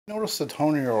Noticed a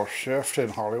tonal shift in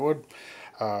Hollywood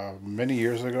many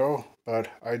years ago, but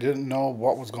I didn't know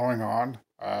what was going on.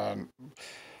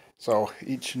 So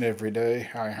each and every day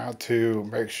I had to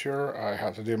make sure I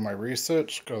had to do my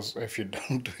research, because if you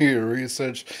don't do your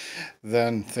research,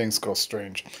 then things go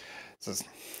strange. So,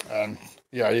 and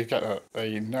yeah, you get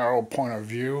a narrow point of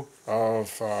view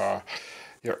of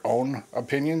your own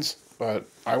opinions. But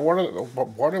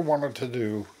what I wanted to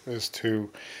do is to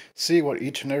see what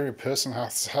each and every person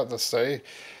has had to say.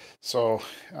 So,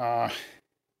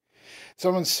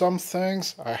 some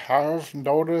things I have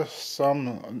noticed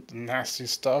some nasty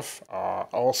stuff.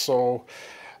 Also,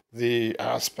 the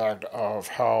aspect of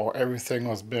how everything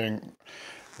was being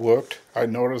worked. I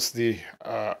noticed the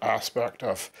aspect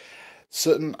of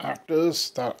certain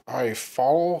actors that I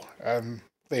follow and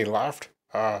they left.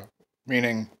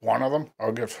 Meaning one of them,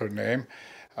 I'll give her name,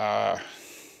 uh,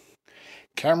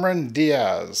 Cameron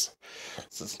Diaz.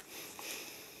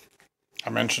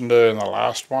 I mentioned it in the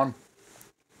last one,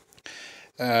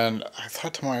 and I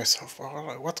thought to myself,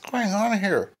 well, what's going on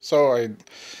here? So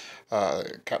I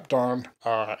kept on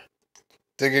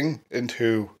digging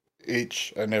into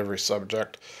each and every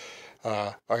subject.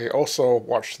 I also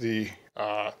watched the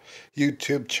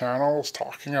YouTube channels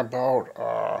talking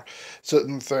about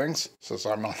certain things, since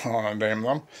I'm not going to name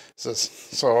them.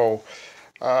 So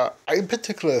I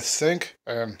particularly think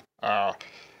and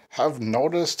have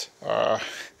noticed that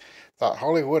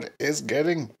Hollywood is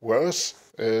getting worse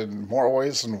in more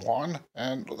ways than one,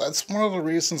 and that's one of the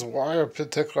reasons why I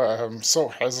particularly am so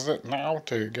hesitant now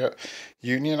to get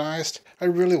unionized. I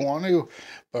really want to,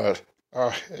 but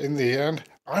in the end,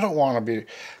 I don't want to be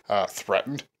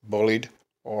threatened, bullied,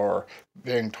 or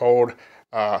being told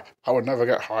I would never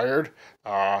get hired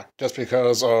just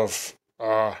because of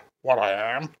what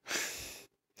I am.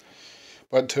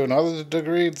 But to another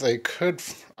degree, they could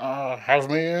have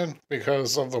me in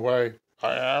because of the way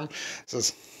I am.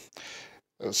 It's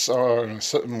so in a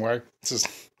certain way.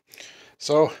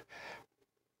 So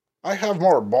I have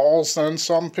more balls than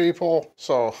some people.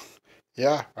 So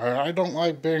yeah, I don't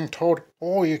like being told,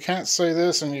 oh, you can't say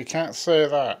this and you can't say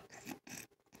that.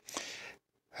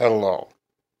 Hello.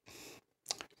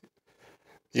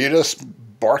 You're just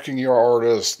barking your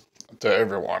orders to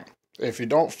everyone. If you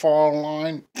don't fall in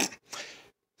line,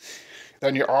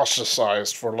 then you're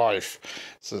ostracized for life.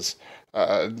 Says,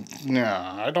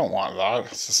 nah, I don't want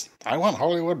that. Says, I want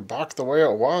Hollywood back the way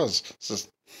it was. Says,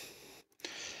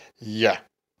 yeah.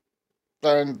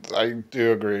 And I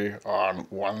do agree on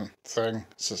one thing.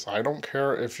 Says, I don't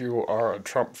care if you are a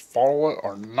Trump follower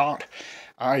or not.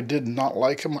 I did not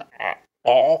like him at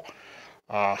all.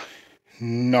 Uh,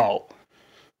 no.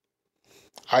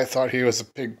 I thought he was a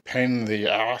big pain in the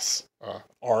ass,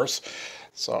 arse.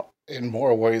 So, in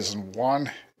more ways than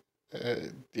one,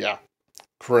 yeah,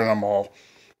 criminal.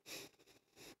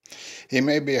 He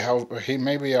may be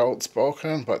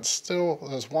outspoken, but still,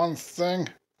 there's one thing.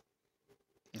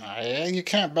 You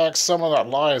can't back someone that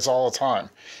lies all the time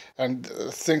and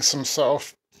thinks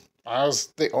himself as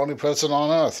the only person on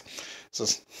earth.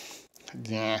 Just,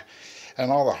 yeah, and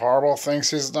all the horrible things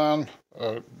he's done.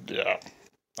 Yeah,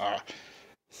 uh,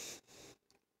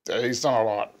 he's done a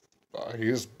lot.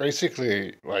 He's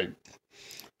basically like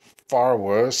far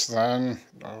worse than,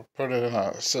 put it in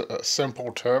a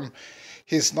simple term,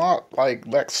 he's not like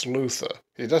Lex Luthor.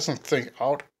 He doesn't think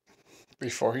out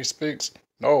before he speaks.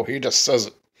 No, he just says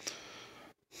it.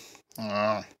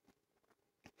 Uh,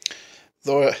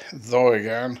 though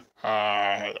again,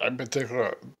 I in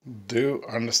particular do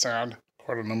understand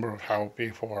quite a number of how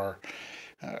people are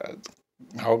uh,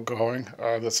 outgoing.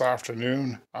 This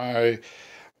afternoon, I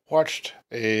watched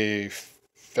a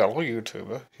fellow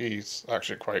YouTuber. He's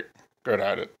actually quite good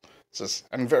at it.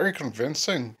 And very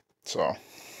convincing. So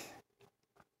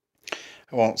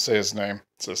I won't say his name.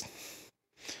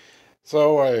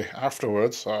 So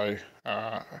afterwards I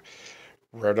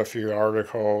read a few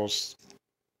articles,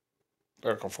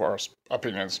 of course,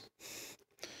 opinions.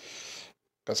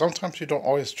 Because sometimes you don't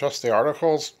always trust the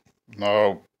articles.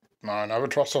 No, I never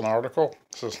trust an article.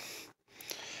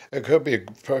 It could be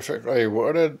perfectly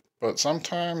worded, but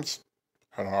sometimes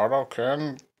an article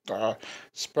can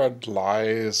spread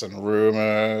lies and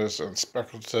rumors and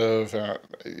speculative and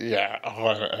yeah,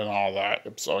 and all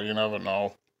that. So you never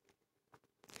know.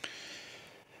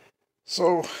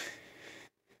 So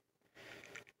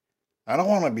I don't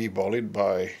want to be bullied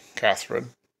by Catherine,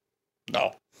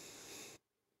 no,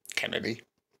 Kennedy,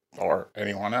 or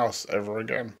anyone else ever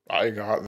again. I got